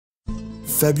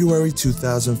February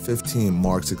 2015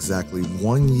 marks exactly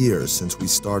 1 year since we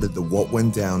started the What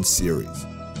Went Down series.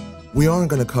 We aren't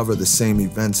going to cover the same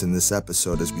events in this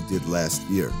episode as we did last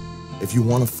year. If you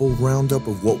want a full roundup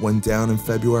of what went down in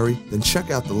February, then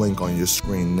check out the link on your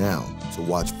screen now to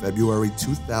watch February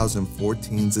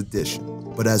 2014's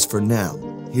edition. But as for now,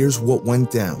 here's what went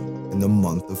down in the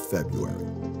month of February.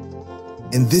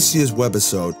 In this year's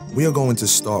webisode, we are going to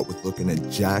start with looking at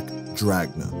Jack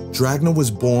Dragna. Dragna was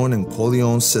born in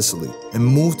Corleone, Sicily, and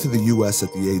moved to the US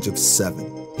at the age of 7.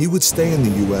 He would stay in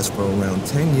the US for around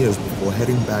 10 years before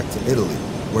heading back to Italy,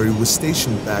 where he was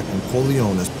stationed back in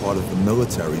Corleone as part of the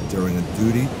military during a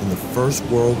duty in the First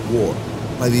World War.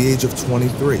 By the age of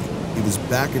 23, he was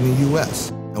back in the US,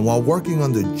 and while working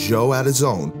under Joe at his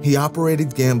own, he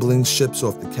operated gambling ships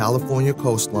off the California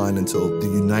coastline until the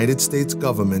United States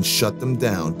government shut them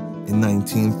down in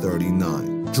 1939.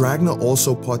 Dragna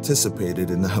also participated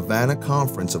in the Havana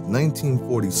Conference of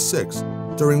 1946,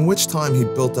 during which time he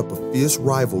built up a fierce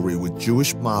rivalry with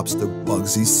Jewish mobster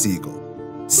Bugsy Siegel.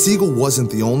 Siegel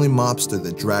wasn't the only mobster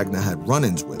that Dragna had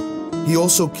run-ins with. He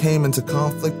also came into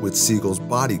conflict with Siegel's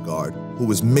bodyguard, who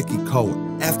was Mickey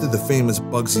Cohen. After the famous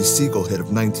Bugsy Siegel hit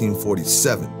of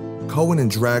 1947, Cohen and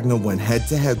Dragna went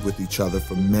head-to-head with each other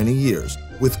for many years,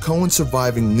 with Cohen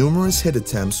surviving numerous hit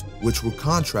attempts which were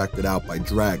contracted out by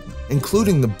Dragna,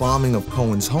 including the bombing of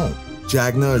Cohen's home.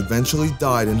 Dragna eventually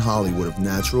died in Hollywood of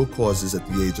natural causes at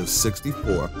the age of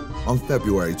 64 on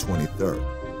February 23,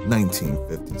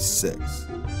 1956.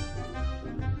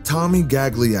 Tommy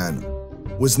Gagliano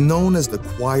was known as the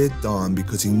Quiet Don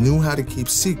because he knew how to keep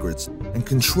secrets and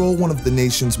control one of the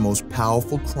nation's most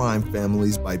powerful crime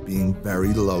families by being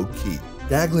very low-key.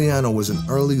 Gagliano was an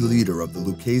early leader of the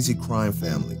Lucchese crime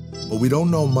family, but we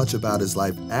don't know much about his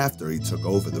life after he took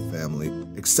over the family,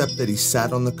 except that he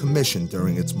sat on the commission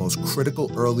during its most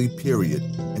critical early period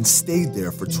and stayed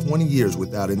there for 20 years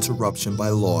without interruption by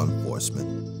law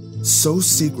enforcement. So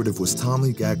secretive was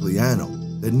Tommy Gagliano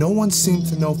that no one seemed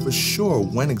to know for sure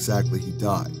when exactly he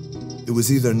died. It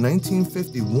was either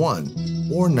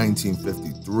 1951 or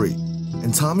 1953,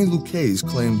 and Tommy Lucchese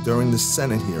claimed during the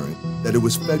Senate hearing that it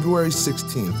was February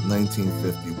 16,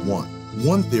 1951.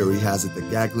 One theory has it that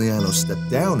Gagliano stepped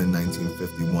down in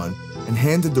 1951 and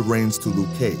handed the reins to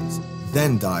Lucchese,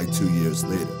 then died 2 years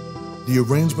later. The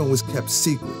arrangement was kept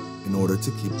secret in order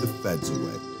to keep the feds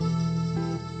away.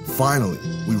 Finally,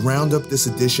 we round up this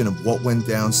edition of What Went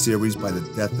Down series by the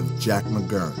death of Jack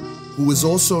McGurn, who was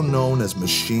also known as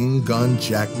Machine Gun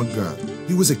Jack McGurn.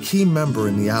 He was a key member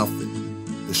in the outfit,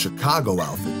 the Chicago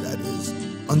outfit that is,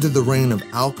 under the reign of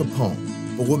Al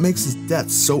Capone. But what makes his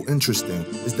death so interesting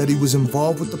is that he was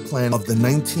involved with the plan of the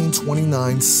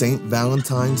 1929 St.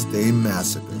 Valentine's Day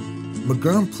Massacre.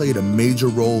 McGurn played a major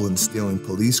role in stealing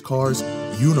police cars,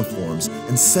 uniforms,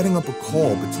 and setting up a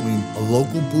call between a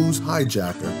local booze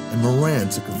hijacker and Moran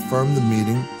to confirm the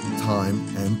meeting, time,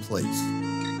 and place.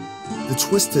 The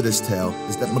twist to this tale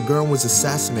is that McGurn was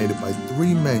assassinated by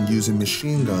 3 men using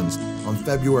machine guns on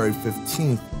February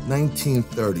 15,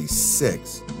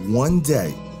 1936, 1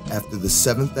 day after the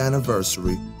 7th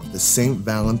anniversary of the St.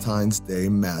 Valentine's Day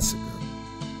Massacre.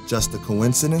 Just a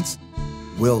coincidence?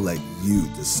 We'll let you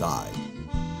decide.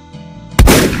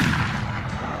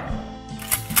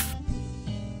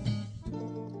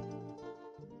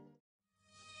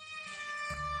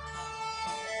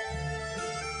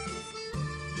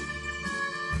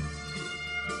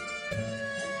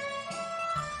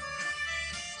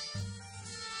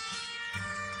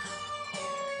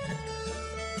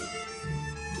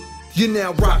 You're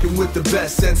now rocking with the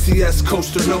best, NCS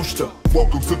Costa Nostra.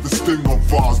 Welcome to the Sting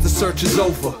of Oz. The search is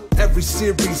over. Every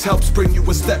series helps bring you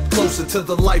a step closer to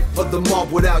the life of the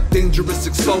mob without dangerous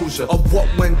exposure of what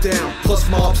went down, plus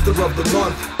mobster of the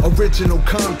month. Original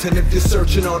content if you're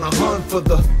searching on a hunt for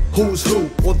the who's who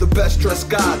or the best dressed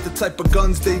guys, the type of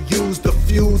guns they use, the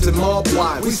feuds and mob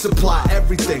wives. We supply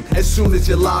everything as soon as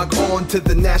you log on to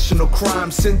the National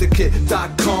Crime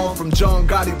Syndicate.com. From John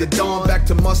Gotti to Don back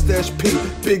to Mustache Pete,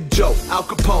 Big Joe, Al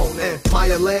Capone, and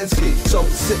Paya Lansky. So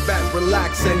sit back,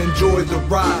 relax, and enjoy the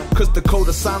ride, cause the code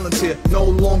of silence here no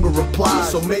longer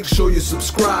applies. So make sure you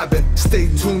subscribe and stay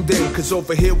tuned in, cause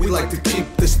over here we like to keep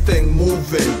this thing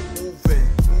moving.